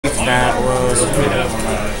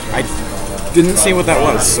I didn't see what that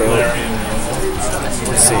was, so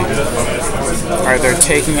let's see. Alright, they're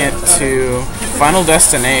taking it to Final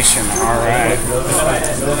Destination. Alright.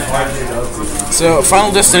 So,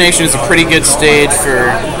 Final Destination is a pretty good stage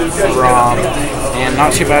for Rob, and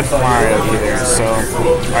not too bad for Mario either. So,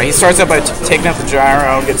 alright, he starts out by taking out the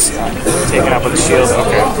gyro, gets taken out by the shield.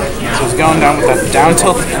 Okay. So he's going down with that down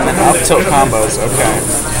tilt and then up tilt combos. Okay.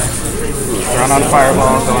 Throwing on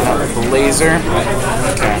Fireball, going out with the laser.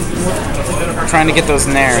 Okay. Trying to get those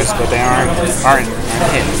nairs, but they aren't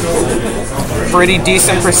hitting. Pretty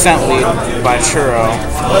decent percent lead by Churro.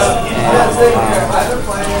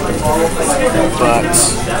 But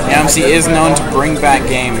MeowMC is known to bring back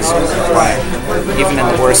games, even in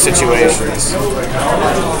the worst situations.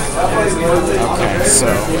 Okay, so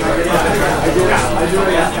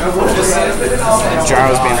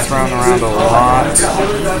Gyro's being thrown around a lot.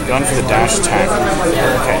 Going for the dash attack.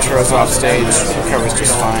 Okay, Churro's off stage, recovers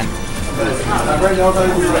just fine.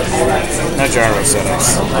 No gyro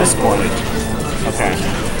setups. Disappointed. Okay.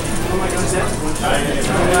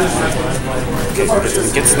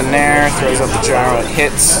 Gets the nair, throws up the gyro, it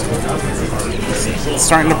hits. It's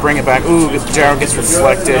starting to bring it back. Ooh, the gyro gets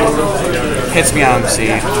reflected. Hits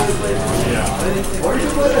MeowMC.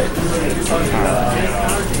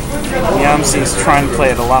 MeowMC's trying to play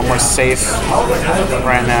it a lot more safe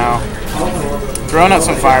right now. Throwing out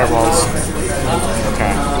some fireballs.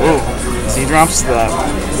 Okay. Ooh. So he drops the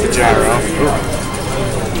gyro. Ooh.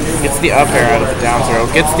 Gets the up air out of the down throw.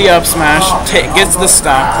 Gets the up smash. Gets the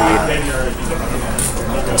stock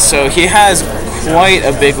lead. So he has quite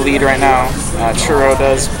a big lead right now. Churro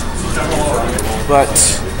does. But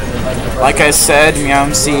like I said,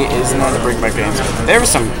 MeowMC is known to bring back games. There was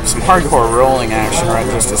some hardcore rolling action right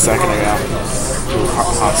just a second ago. Ooh,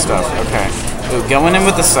 hot stuff. Okay. Ooh, going in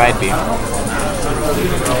with the side B.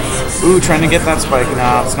 Ooh, trying to get that spike.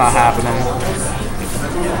 No, it's not happening.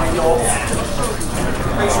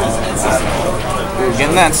 Ooh,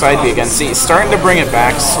 getting that side B again. See, starting to bring it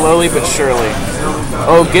back slowly but surely.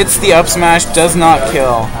 Oh, gets the up smash, does not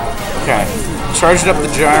kill. Okay. Charged up the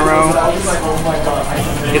gyro.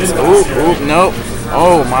 Gets, ooh, nope.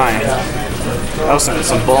 Oh my. That was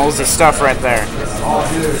some ballsy stuff right there.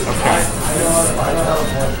 Okay.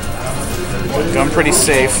 Going pretty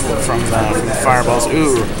safe from the fireballs.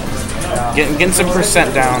 Ooh. Getting some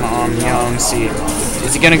percent down on MeowMC.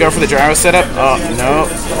 Is he gonna go for the gyro setup? Oh, no.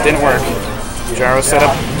 Didn't work. Gyro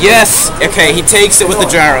setup. Yes! Okay, he takes it with the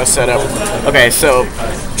gyro setup. Okay, so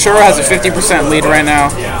Churro has a 50% lead right now.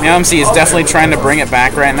 MeowMC is definitely trying to bring it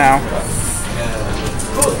back right now.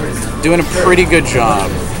 Doing a pretty good job.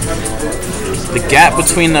 The gap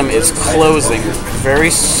between them is closing very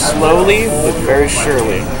slowly, but very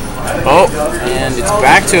surely. Oh, and it's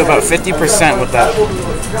back to about 50% with that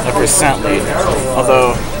percent lead.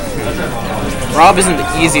 Although, Rob isn't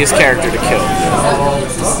the easiest character to kill.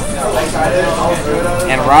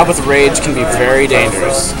 And Rob with Rage can be very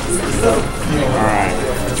dangerous. Alright.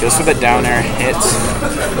 Goes for the down air, hits.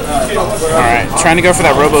 Alright, trying to go for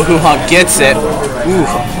that Robo Hoo-Ha, gets it. Ooh,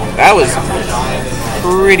 that was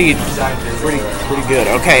pretty good.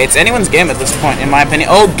 Okay, it's anyone's game at this point, in my opinion.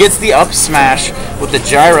 Oh, gets the up smash with the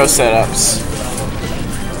gyro setups.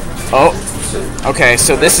 Oh, okay,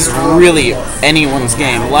 so this is really anyone's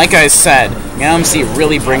game. Like I said, MeowMC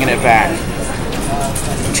really bringing it back.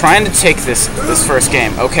 Trying to take this first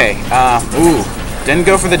game. Okay, ooh, didn't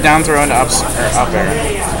go for the down throw into up air.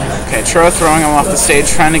 Okay, Churro throwing him off the stage,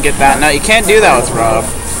 trying to get that. No, you can't do that with Rob.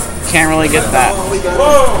 Can't really get that.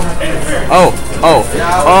 Oh.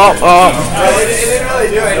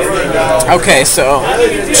 Okay, so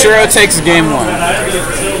Churro takes game one.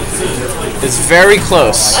 It's very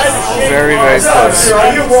close. Very, very close.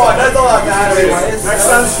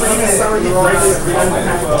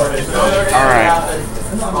 Alright.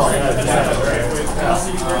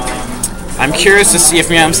 I'm curious to see if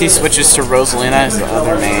MeowMC switches to Rosalina as the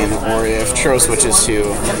other main, or if Churro switches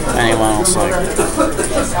to anyone else like.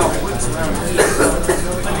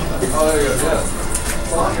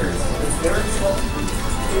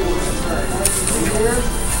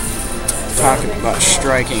 Talking about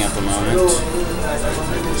striking at the moment.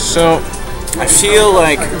 So, I feel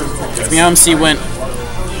like if MeowMC went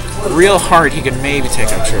real hard, he could maybe take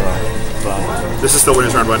out Churro. But this is still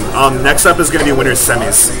winners round one. Next up is going to be winners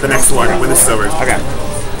semis. The next one when this is over. Okay.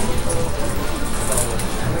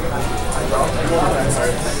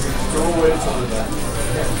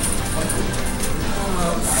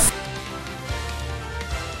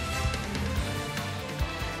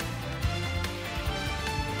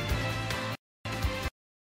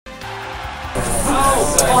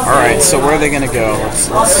 Alright, Alright, so where are they going to go?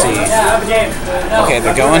 Let's see. Okay,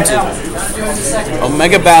 they're going to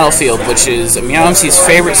Omega Battlefield, which is MeowMC's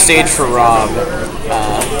favorite stage for Rob.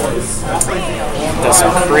 Does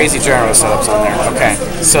some crazy gyro setups on there. Okay,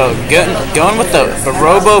 so going with the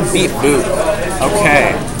Robo Beat Boot.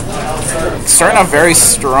 Okay. Starting off very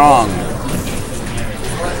strong.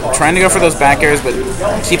 Trying to go for those back airs, but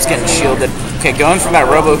keeps getting shielded. Okay, going for that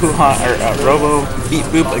Robo Robo Beat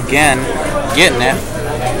Boop again. Getting it.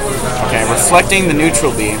 Okay, reflecting the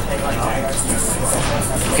neutral B.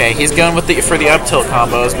 Okay, he's going with for the up tilt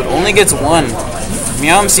combos, but only gets one.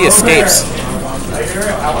 MeowMC escapes.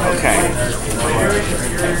 Okay.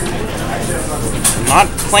 Not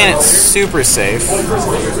playing it super safe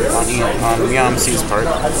on MeowMC's part.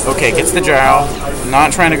 Okay, gets the gyro.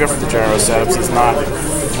 Not trying to go for the gyro setups. He's not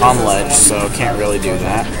on ledge, so can't really do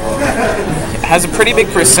that. Has a pretty big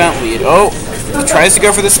percent lead. Oh, he tries to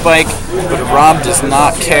go for the spike, but Rob does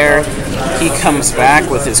not care. He comes back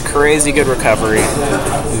with his crazy good recovery.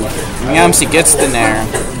 MeowMC gets the nair.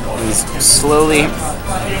 He's slowly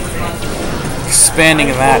expanding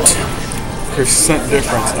that percent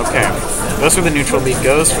difference. Okay. Goes for the neutral beat,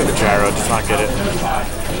 goes for the gyro, does not get it.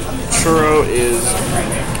 Churro is...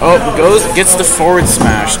 Oh, gets the forward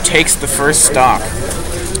smash, takes the first stock.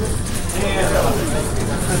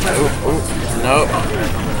 Nope.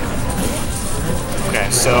 Okay,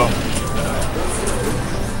 so...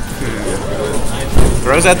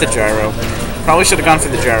 Throws out the gyro. Probably should have gone for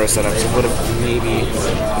the gyro setups. It would have maybe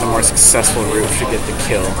been a more successful route to get the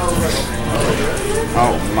kill.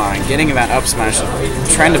 Oh my, getting that up smash,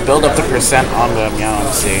 trying to build up the percent on the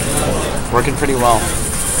MeowMC. Working pretty well.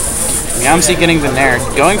 MeowMC getting the nair,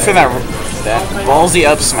 going for that ballsy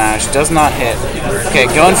up smash, does not hit. Okay,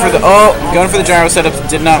 going for the gyro setup,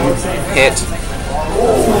 did not hit.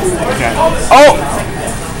 Okay. Oh!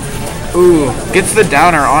 Ooh, gets the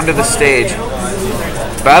downer onto the stage.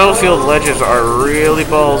 Battlefield ledges are really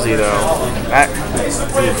ballsy though.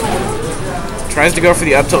 Tries to go for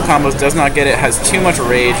the up tilt combos, does not get it, has too much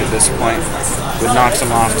rage at this point. It knocks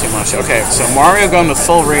him off too much. Okay, so Mario going with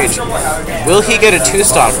full rage. Will he get a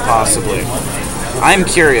 2-stock possibly? I'm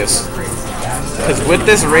curious. Because with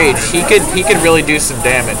this rage, he could really do some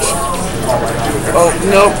damage. Oh,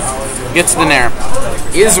 nope. Gets the nair.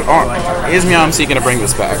 Is MeowMC gonna bring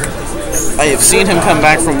this back? I have seen him come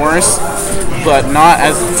back from worse, but not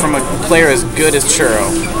from a player as good as Churro.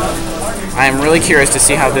 I am really curious to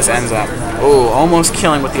see how this ends up. Oh, almost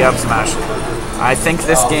killing with the up smash. I think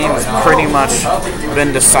this game has pretty much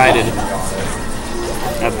been decided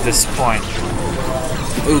at this point.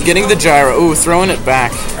 Ooh, getting the gyro. Ooh, throwing it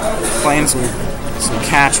back. Playing some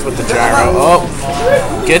catch with the gyro.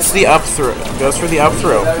 Oh, gets the up throw. Goes for the up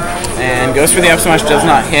throw. And goes for the up smash, does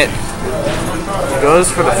not hit. Goes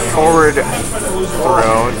for the forward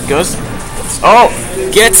throw. Goes... Oh!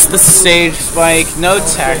 Gets the stage spike. No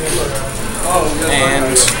tech.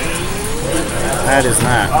 And... that is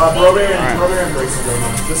that. Right.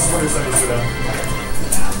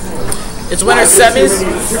 It's winner semis.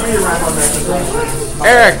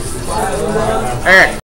 Eric.